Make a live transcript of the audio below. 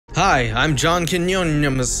Hi, I'm JANKY,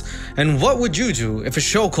 and what would you do if a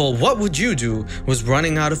show called What Would You Do was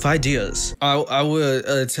running out of ideas? I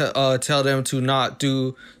would tell them to not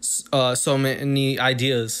do so many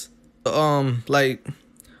ideas. Like,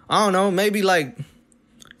 I don't know, maybe like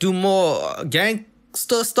do more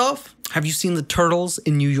gangster stuff. Have you seen the turtles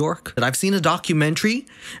in New York? I've seen a documentary,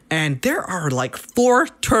 and there are like 4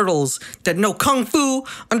 turtles that know kung fu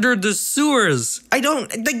under the sewers.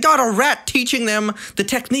 They got a rat teaching them the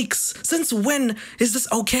techniques. Since when is this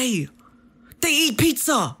okay? They eat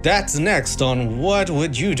pizza. That's next on What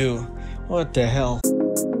Would You Do? What the hell?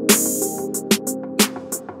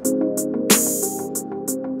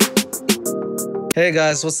 Hey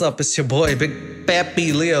guys, what's up? It's your boy, Big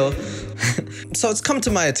Pappy Leo. So it's come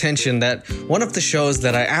to my attention that one of the shows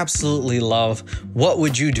that I absolutely love, What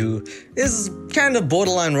Would You Do, is kind of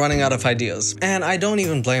borderline running out of ideas. And I don't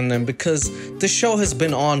even blame them because the show has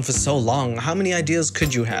been on for so long. How many ideas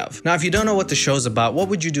could you have? Now, if you don't know what the show's about, What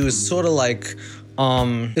Would You Do is sort of like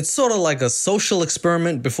it's sort of like a social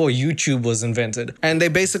experiment before YouTube was invented. And they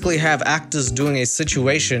basically have actors doing a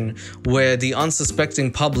situation where the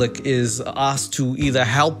unsuspecting public is asked to either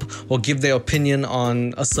help or give their opinion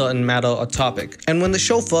on a certain matter or topic. And when the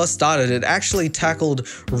show first started, it actually tackled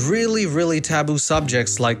really taboo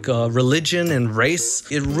subjects like religion and race.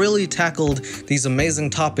 It really tackled these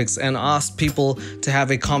amazing topics and asked people to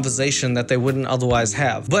have a conversation that they wouldn't otherwise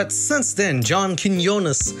have. But since then, JANKY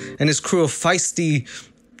and his crew of feisty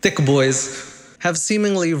thick boys have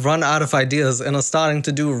seemingly run out of ideas and are starting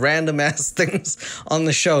to do random ass things on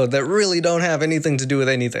the show that really don't have anything to do with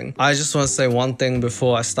anything. I just want to say one thing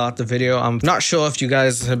before I start the video. I'm not sure if you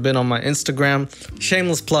guys have been on my Instagram,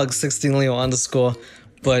 shameless plug 16leo_,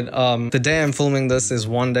 but the day I'm filming this is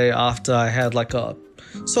one day after I had like a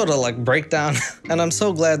sort of like breakdown. And I'm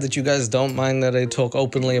so glad that you guys don't mind that I talk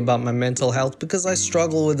openly about my mental health because I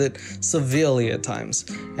struggle with it severely at times.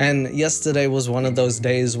 And yesterday was one of those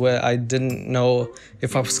days where I didn't know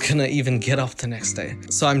if I was gonna even get up the next day.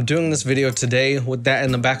 So I'm doing this video today with that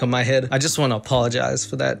in the back of my head. I just want to apologize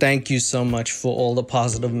for that. Thank you so much for all the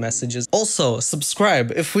positive messages. Also,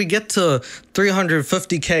 subscribe. If we get to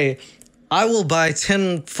 350k, I will buy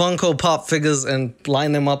 10 Funko Pop figures and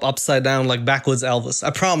line them up upside down like backwards Elvis. I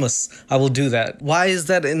promise I will do that. Why is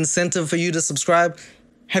that an incentive for you to subscribe?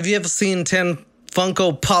 Have you ever seen 10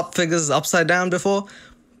 Funko Pop figures upside down before?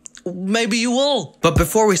 Maybe you will. But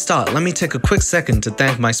before we start, let me take a quick second to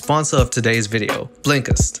thank my sponsor of today's video,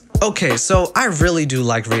 Blinkist. Okay, so I really do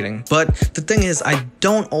like reading, but the thing is I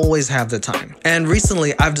don't always have the time. And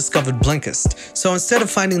recently I've discovered Blinkist. So instead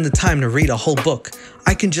of finding the time to read a whole book,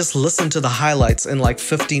 I can just listen to the highlights in like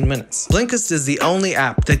 15 minutes. Blinkist is the only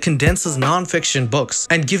app that condenses non-fiction books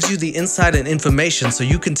and gives you the insight and information so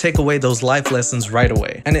you can take away those life lessons right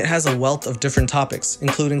away. And it has a wealth of different topics,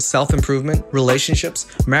 including self-improvement, relationships,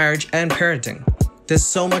 marriage, and parenting. There's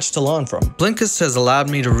so much to learn from. Blinkist has allowed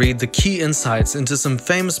me to read the key insights into some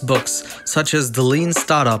famous books such as The Lean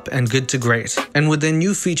Startup and Good to Great. And with their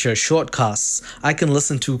new feature, Shortcasts, I can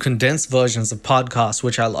listen to condensed versions of podcasts,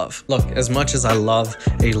 which I love. Look, as much as I love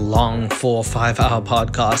a long 4 or 5 hour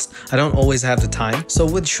podcast, I don't always have the time. So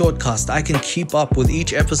with Shortcast, I can keep up with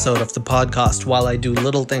each episode of the podcast while I do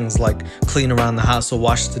little things like clean around the house or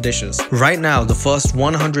wash the dishes. Right now, the first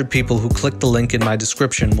 100 people who click the link in my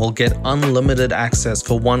description will get unlimited access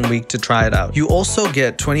for 1 week to try it out. You also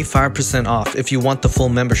get 25% off if you want the full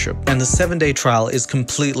membership, and the 7-day trial is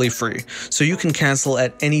completely free, so you can cancel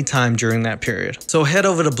at any time during that period. So head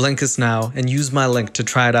over to Blinkist now and use my link to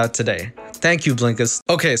try it out today. Thank you, Blinkist.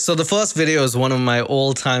 Okay, so the first video is one of my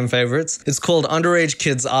all-time favorites. It's called Underage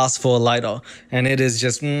Kids Ask for a Lighter, and it is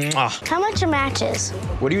just mwah. How much are matches?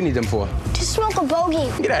 What do you need them for? To smoke a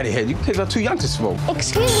bogey. Get out of here. You kids are too young to smoke.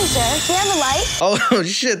 Excuse me, sir. Do you have a light? Oh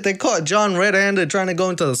shit, they caught John red-handed trying to go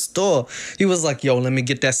into the store. He was like, yo, let me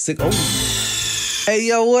get that sick. Oh. Hey,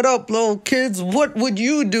 yo, what up, little kids? What would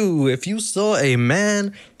you do if you saw a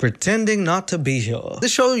man pretending not to be here? The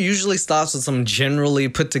show usually starts with some generally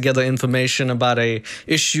put together information about a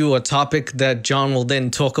issue or topic that John will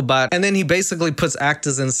then talk about, and then he basically puts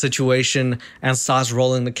actors in a situation and starts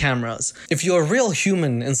rolling the cameras. If you're a real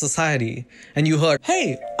human in society and you heard,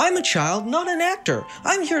 hey, I'm a child, not an actor.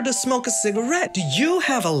 I'm here to smoke a cigarette. Do you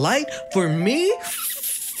have a light for me?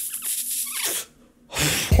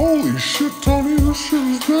 Holy shit, Tony, this shit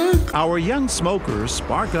is big. Our young smokers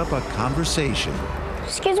spark up a conversation.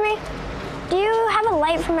 Excuse me? Do you have a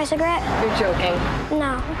light for my cigarette? You're joking.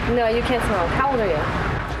 No. No, you can't smoke. How old are you?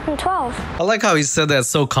 I'm 12. I like how he said that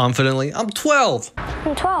so confidently. I'm 12.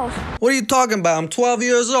 I'm 12. What are you talking about? I'm 12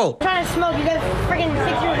 years old. I'm trying to smoke. You guys are freaking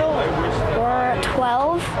 6 years old. You're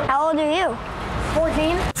 12? How old are you?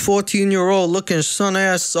 14. 14-year-old looking son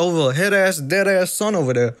ass over, head ass, dead ass son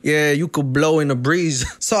over there. Yeah, you could blow in a breeze.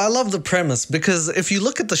 So I love the premise because if you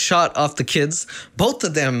look at the shot of the kids, both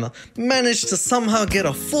of them managed to somehow get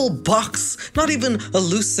a full box, not even a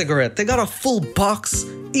loose cigarette. They got a full box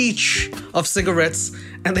each of cigarettes,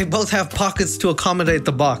 and they both have pockets to accommodate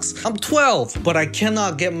the box. I'm 12, but I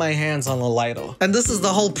cannot get my hands on a lighter. And this is the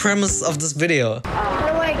whole premise of this video.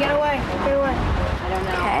 Get away, get away, get away. I don't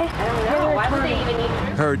know. Okay. I don't know. Why would they even need...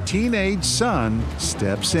 Her teenage son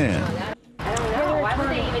steps in. I don't know. Why would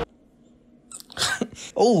they even...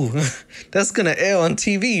 Oh, that's gonna air on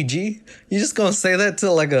TV, G. You just gonna say that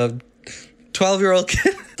to like a 12-year-old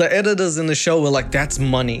kid? The editors in the show were like, that's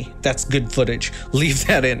money. That's good footage. Leave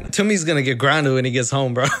that in. Timmy's gonna get grounded when he gets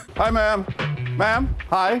home, bro. Hi, ma'am. Ma'am,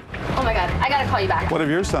 hi. Oh my God, I gotta call you back. What if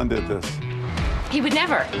your son did this? He would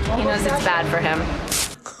never. He knows it's bad for him.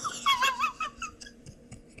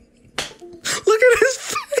 Look at his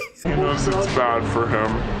face. He knows it's bad for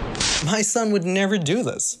him. My son would never do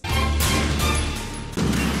this.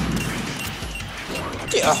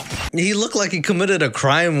 Yeah. He looked like he committed a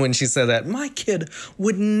crime when she said that. My kid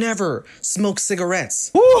would never smoke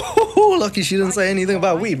cigarettes. Woo! Lucky she didn't say anything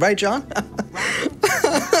about weed, right, John?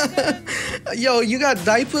 Yo, you got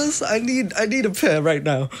diapers? I need a pair right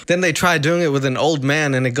now. Then they try doing it with an old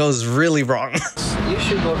man and it goes really wrong. You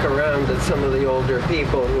should look around at some of the older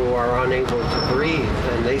people who are unable to breathe,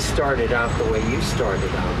 and they started out the way you started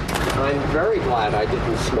out. I'm very glad I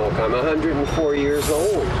didn't smoke. I'm 104 years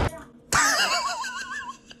old.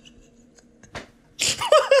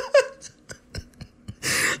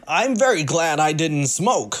 I'm very glad I didn't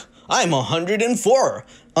smoke. I'm 104.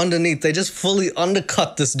 Underneath, they just fully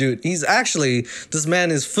undercut this dude. This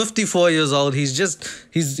man is 54 years old.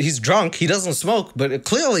 He's drunk. He doesn't smoke, but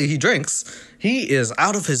clearly he drinks. He is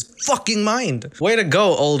out of his fucking mind. Way to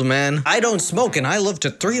go, old man. I don't smoke and I live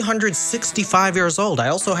to 365 years old. I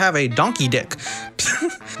also have a donkey dick.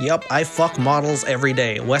 Yep, I fuck models every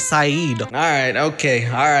day. West Side. All right, okay.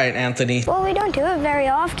 All right, Anthony. Well, we don't do it very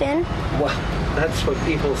often. Well, that's what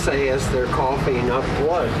people say as they're coughing up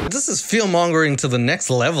blood. This is fear-mongering to the next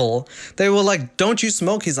level. They were like, don't you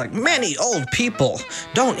smoke? He's like, many old people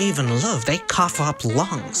don't even live. They cough up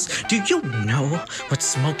lungs. Do you know what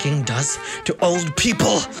smoking does to old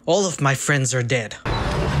people? All of my friends are dead.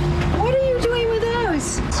 What are you doing with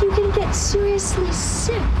those? So you can get seriously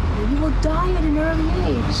sick. You will die at an early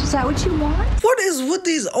age. Is that what you want? What is with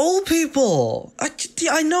these old people?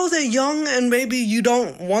 I know they're young and maybe you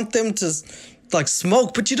don't want them to like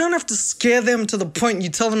smoke, but you don't have to scare them to the point you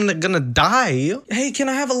tell them they're gonna die. Hey, can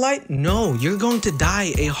I have a light? No, you're going to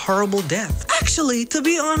die a horrible death. Actually, to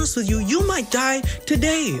be honest with you, you might die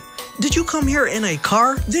today. Did you come here in a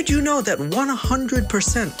car? Did you know that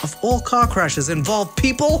 100% of all car crashes involve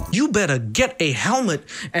people? You better get a helmet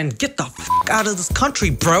and get the f out of this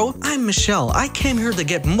country, bro. I'm Michelle. I came here to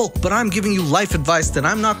get milk, but I'm giving you life advice that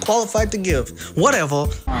I'm not qualified to give. Whatever.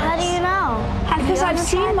 How do you know? Because I've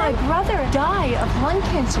seen my brother die of lung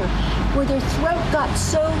cancer, where their throat got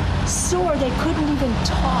so sore they couldn't even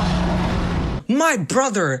talk. My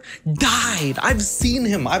brother died. I've seen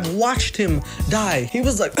him. I've watched him die. He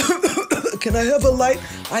was like, can I have a light?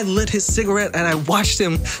 I lit his cigarette and I watched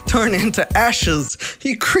him turn into ashes.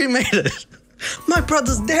 He cremated. My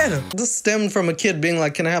brother's dead. This stemmed from a kid being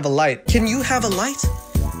like, can I have a light? Can you have a light?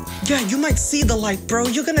 Yeah, you might see the light, bro.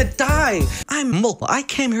 You're gonna die. I'm Milk. I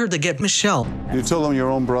came here to get Michelle. You told him your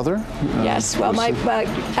own brother? Yes, well,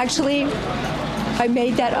 actually, I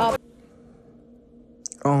made that up.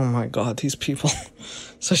 Oh my God, these people.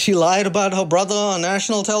 So she lied about her brother on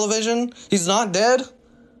national television? He's not dead?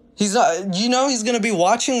 He's not, you know he's gonna be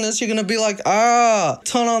watching this. You're gonna be like,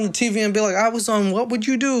 turn on the TV and be like, I was on What Would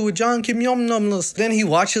You Do with John Kim Yum Numness. Then he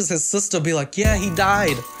watches his sister be like, yeah, he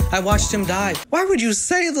died. I watched him die. Why would you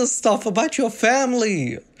say this stuff about your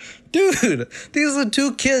family? Dude, these are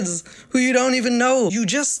two kids who you don't even know. You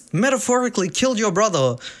just metaphorically killed your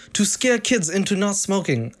brother to scare kids into not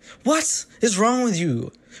smoking. What is wrong with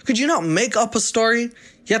you? Could you not make up a story?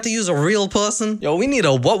 You have to use a real person? Yo, we need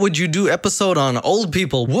a What Would You Do episode on old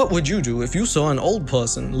people. What would you do if you saw an old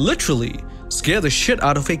person literally scare the shit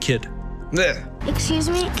out of a kid? There. Excuse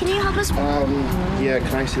me, can you help us? Yeah,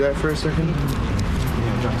 can I see that for a second?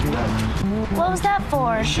 Yeah, don't do that. What was that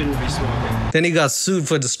for? You shouldn't be smoking. Then he got sued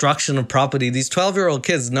for destruction of property. These 12-year-old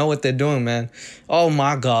kids know what they're doing, man. Oh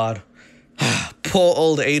my God. Poor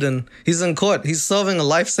old Aiden. He's in court. He's serving a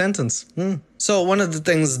life sentence. So one of the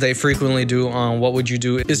things they frequently do on What Would You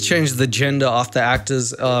Do is change the gender of the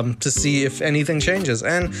actors to see if anything changes.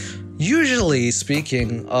 And usually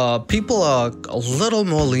speaking, people are a little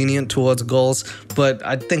more lenient towards girls, but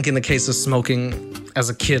I think in the case of smoking, as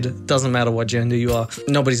a kid, doesn't matter what gender you are,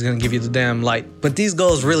 nobody's gonna give you the damn light. But these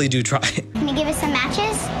girls really do try. Can you give us some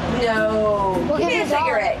matches? No. We'll Give me give a you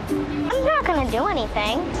cigarette. I'm not gonna do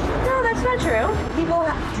anything. No, that's not true. People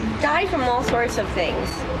die from all sorts of things.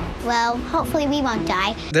 Well, hopefully we won't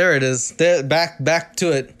die. There it is. There, back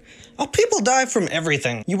to it. Oh, people die from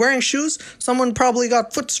everything. You wearing shoes? Someone probably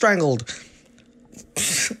got foot strangled.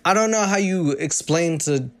 I don't know how you explain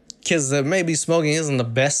to kids that maybe smoking isn't the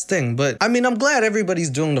best thing, but I mean, I'm glad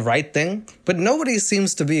everybody's doing the right thing, but nobody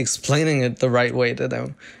seems to be explaining it the right way to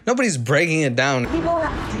them. Nobody's breaking it down. People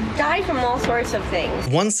die from all sorts of things.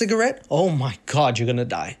 One cigarette? Oh my God, you're gonna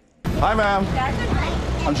die. Hi, ma'am.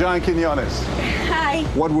 I'm John Quinones. Hi.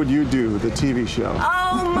 What would you do? The TV show.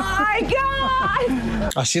 Oh my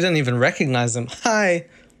God! Oh, she didn't even recognize him. Hi.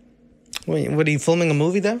 Wait, what, are you filming a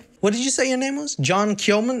movie there? What did you say your name was? John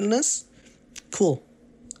Quinones? Cool.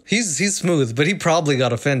 He's smooth, but he probably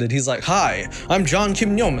got offended. He's like, hi, I'm John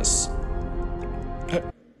Quinones.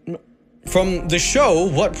 From the show,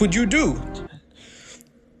 What Would You Do?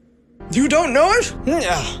 You don't know it?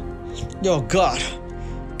 Yeah. Oh God.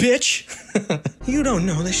 Bitch. You don't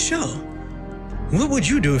know the show. What would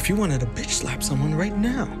you do if you wanted to bitch slap someone right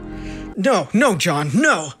now? No, John,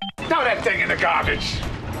 no. Throw that thing in the garbage.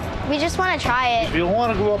 We just want to try it. If you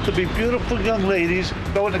want to grow up to be beautiful young ladies,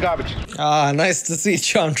 throw in the garbage. Ah, nice to see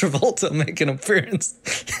John Travolta make an appearance.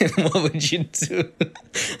 What would you do?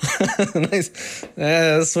 Nice.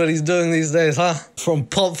 Yeah, that's what he's doing these days, huh? From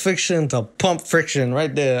Pulp Fiction to Pump Friction,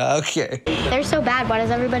 right there. Okay. They're so bad. Why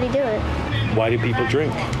does everybody do it? Why do people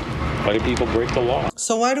drink? Why do people break the law?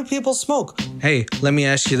 So why do people smoke? Hey, let me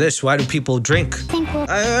ask you this. Why do people drink? Wait.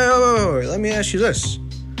 Let me ask you this.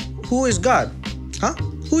 Who is God? Huh?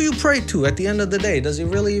 Who you pray to at the end of the day? Does he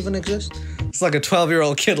really even exist? It's like a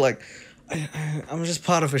 12-year-old kid like, I'm just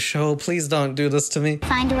part of a show. Please don't do this to me.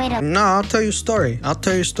 Find a way to... No, I'll tell you a story.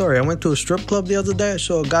 I went to a strip club the other day. I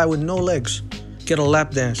saw a guy with no legs get a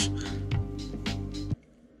lap dance.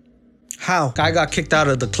 How? Guy got kicked out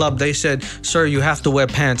of the club. They said, sir, you have to wear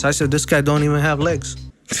pants. I said, this guy don't even have legs.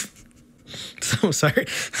 I'm sorry.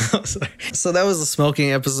 So that was a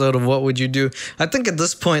smoking episode of What Would You Do? I think at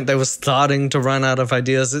this point they were starting to run out of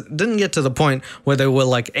ideas. It didn't get to the point where they were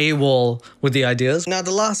like AWOL with the ideas. Now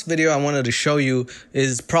the last video I wanted to show you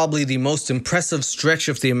is probably the most impressive stretch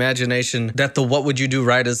of the imagination that the What Would You Do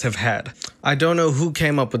writers have had. I don't know who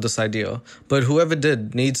came up with this idea, but whoever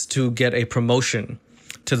did needs to get a promotion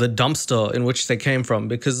to the dumpster in which they came from,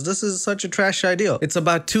 because this is such a trash idea. It's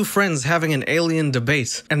about two friends having an alien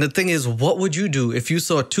debate. And the thing is, what would you do if you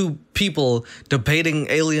saw two people debating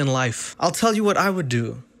alien life? I'll tell you what I would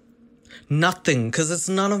do. Nothing, because it's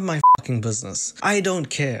none of my fucking business. I don't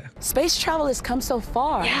care. Space travel has come so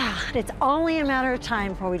far. Yeah, it's only a matter of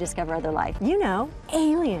time before we discover other life. You know,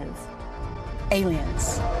 aliens.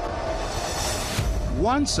 Aliens.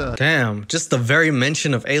 Once a... Damn, just the very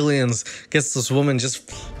mention of aliens gets this woman just...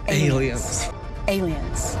 Aliens.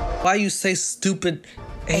 Aliens. Why you say stupid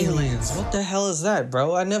aliens? What the hell is that,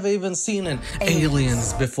 bro? I never even seen an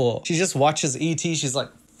aliens before. She just watches E.T. She's like,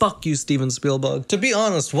 fuck you, Steven Spielberg. To be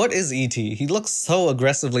honest, what is E.T.? He looks so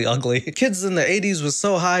aggressively ugly. Kids in the 80s were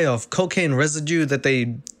so high off cocaine residue that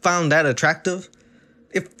they found that attractive.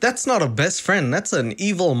 If that's not a best friend, that's an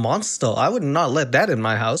evil monster. I would not let that in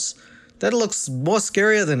my house. That looks more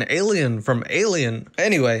scarier than Alien from Alien.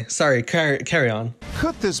 Anyway, sorry, carry on.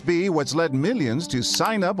 Could this be what's led millions to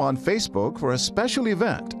sign up on Facebook for a special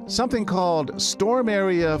event? Something called Storm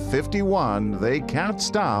Area 51. They can't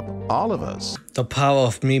stop all of us. The power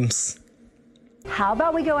of memes. How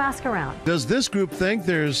about we go ask around? Does this group think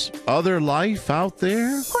there's other life out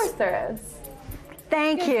there? Of course there is.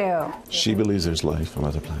 Thank you. She believes there's life on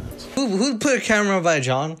other planets. Who put a camera by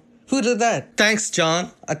John? Who did that? Thanks,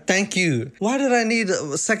 John. Thank you. Why did I need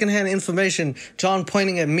secondhand information? John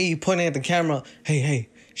pointing at me, pointing at the camera. Hey,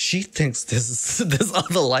 she thinks there's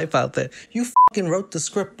other life out there. You fucking wrote the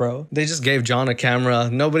script, bro. They just gave John a camera.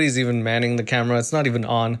 Nobody's even manning the camera. It's not even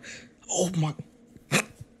on. Oh my.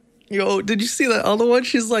 Yo, did you see that other one?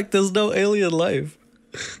 She's like, there's no alien life.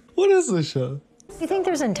 What is this show? You think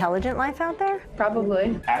there's intelligent life out there?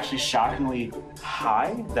 Probably. Actually shockingly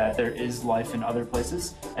high that there is life in other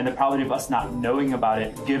places, and the probability of us not knowing about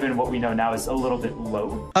it, given what we know now, is a little bit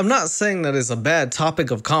low. I'm not saying that it's a bad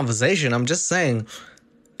topic of conversation. I'm just saying,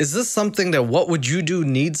 is this something that What Would You Do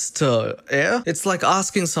needs to air? It's like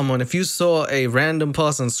asking someone, if you saw a random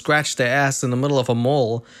person scratch their ass in the middle of a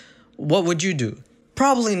mall, what would you do?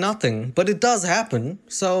 Probably nothing, but it does happen,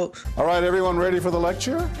 so... All right, everyone ready for the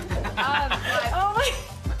lecture?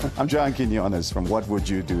 I'm John Quinones from What Would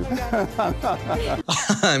You Do?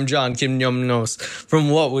 I'm John Kim Nyom Nos from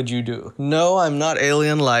What Would You Do? No, I'm not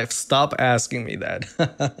alien life. Stop asking me that.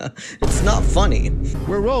 It's not funny.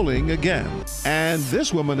 We're rolling again, and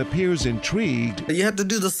this woman appears intrigued. You had to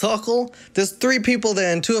do the circle? There's 3 people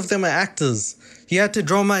there and 2 of them are actors. You had to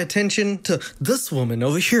draw my attention to this woman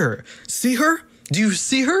over here. See her? Do you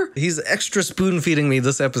see her? He's extra spoon feeding me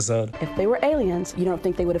this episode. If they were aliens, you don't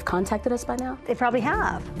think they would have contacted us by now? They probably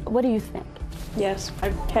have. What do you think? Yes,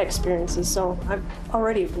 I've had experiences, so I'm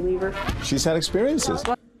already a believer. She's had experiences.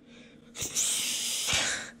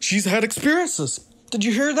 She's had experiences. Did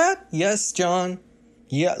you hear that? Yes, John.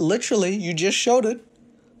 Yeah, literally, you just showed it.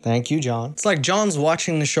 Thank you, John. It's like John's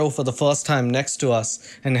watching the show for the first time next to us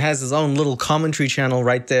and has his own little commentary channel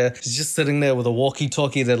right there. He's just sitting there with a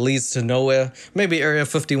walkie-talkie that leads to nowhere. Maybe Area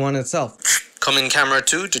 51 itself. Come in camera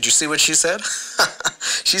 2. Did you see what she said?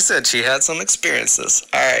 She said she had some experiences.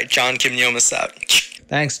 All right, John Kim Nyomis out.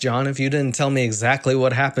 Thanks, John. If you didn't tell me exactly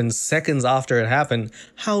what happened seconds after it happened,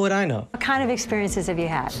 how would I know? What kind of experiences have you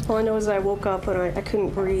had? All I know is I woke up and I couldn't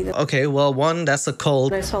breathe. Okay, well, 1, that's a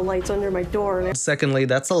cold. I saw lights under my door. And Secondly,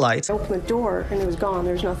 that's a light. I opened the door and it was gone.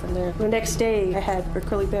 There's nothing there. The next day, I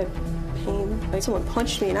had really bad pain. Like someone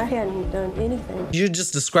punched me and I hadn't done anything. You're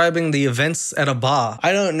just describing the events at a bar.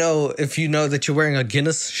 I don't know if you know that you're wearing a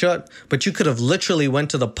Guinness shirt, but you could have literally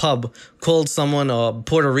went to the pub, called someone a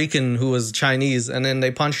Puerto Rican who was Chinese, and then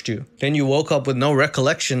they punched you. Then you woke up with no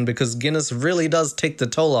recollection because Guinness really does take the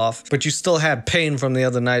toll off, but you still had pain from the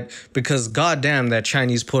other night because goddamn that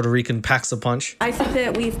Chinese Puerto Rican packs a punch. I think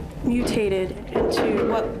that we've mutated into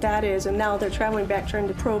what that is, and now they're traveling back trying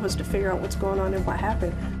to probe us to figure out what's going on and what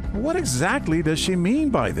happened. What exactly does she mean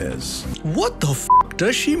by this? What the f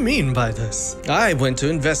does she mean by this? I went to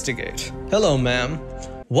investigate. Hello, ma'am.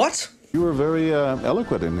 What? You were very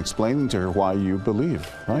eloquent in explaining to her why you believe,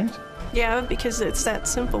 right? Yeah, because it's that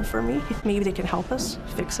simple for me. Maybe they can help us,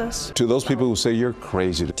 fix us. To those people who say you're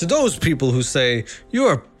crazy. To those people who say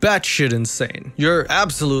you're batshit insane, you're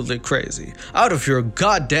absolutely crazy, out of your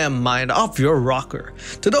goddamn mind, off your rocker.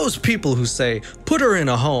 To those people who say, put her in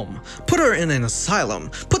a home, put her in an asylum,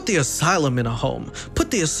 put the asylum in a home,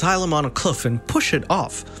 put the asylum on a cliff and push it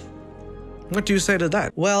off. What do you say to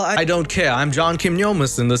that? Well, I don't care. I'm John Kim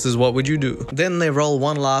Nyomis and this is What Would You Do? Then they roll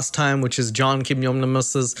one last time, which is John Kim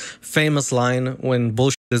Nyomis's famous line when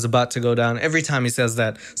bullshit is about to go down. Every time he says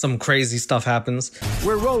that, some crazy stuff happens.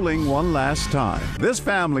 We're rolling one last time. This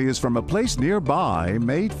family is from a place nearby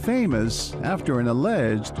made famous after an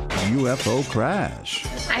alleged UFO crash.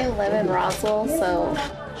 I live in Roswell, so...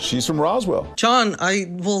 She's from Roswell. John, I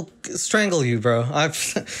will strangle you, bro.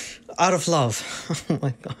 Out of love. Oh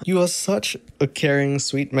my god. You are such a caring,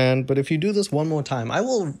 sweet man, but if you do this one more time, I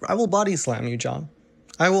will body slam you, John.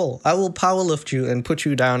 I will power lift you and put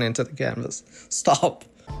you down into the canvas. Stop.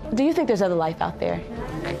 Do you think there's other life out there?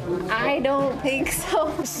 I don't think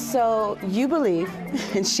so. So you believe,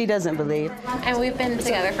 and she doesn't believe. And we've been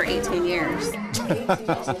together for 18 years.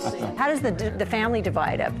 How does the family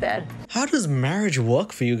divide up then? How does marriage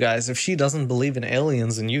work for you guys if she doesn't believe in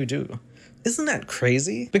aliens and you do? Isn't that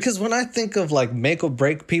crazy? Because when I think of like make or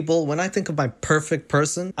break people, when I think of my perfect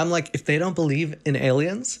person, I'm like, if they don't believe in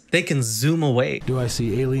aliens, they can zoom away. Do I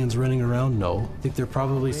see aliens running around? No. I think they're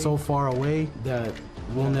probably so far away that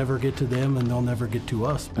we'll never get to them and they'll never get to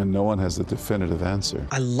us. And no one has a definitive answer.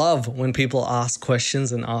 I love when people ask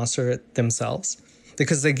questions and answer it themselves,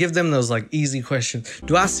 because they give them those like easy questions.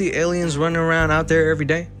 Do I see aliens running around out there every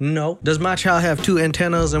day? No. Does my child have 2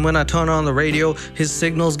 antennas and when I turn on the radio, his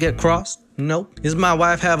signals get crossed? No. Does my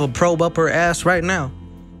wife have a probe up her ass right now?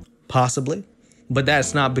 Possibly. But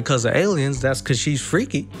that's not because of aliens, that's because she's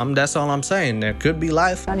freaky. That's all I'm saying. There could be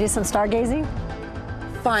life. Want to do some stargazing?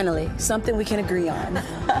 Finally, something we can agree on.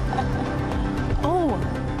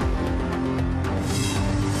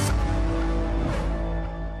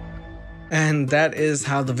 And that is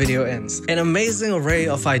how the video ends. An amazing array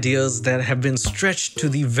of ideas that have been stretched to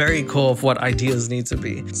the very core of what ideas need to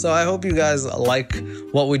be. So I hope you guys like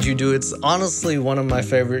What Would You Do? It's honestly one of my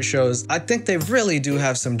favorite shows. I think they really do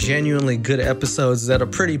have some genuinely good episodes that are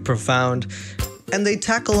pretty profound. And they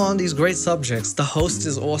tackle on these great subjects. The host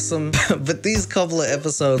is awesome, but these couple of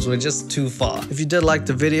episodes were just too far. If you did like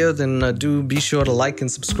the video, then do be sure to like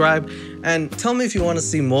and subscribe. And tell me if you want to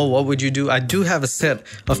see more What Would You Do? I do have a set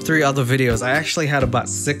of 3 other videos. I actually had about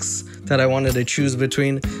 6 that I wanted to choose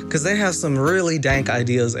between, because they have some really dank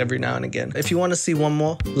ideas every now and again. If you want to see one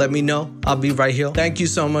more, let me know. I'll be right here. Thank you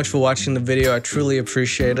so much for watching the video. I truly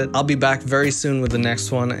appreciate it. I'll be back very soon with the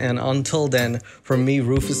next one. And until then, from me,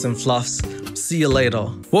 Rufus and Fluffs, see you later.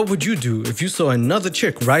 What would you do if you saw another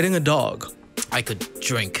chick riding a dog? I could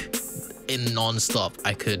drink in non-stop.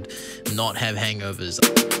 I could not have hangovers.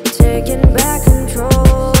 Taking back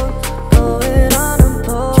control, going on a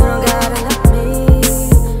pole. You don't gotta let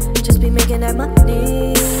me just be making that money.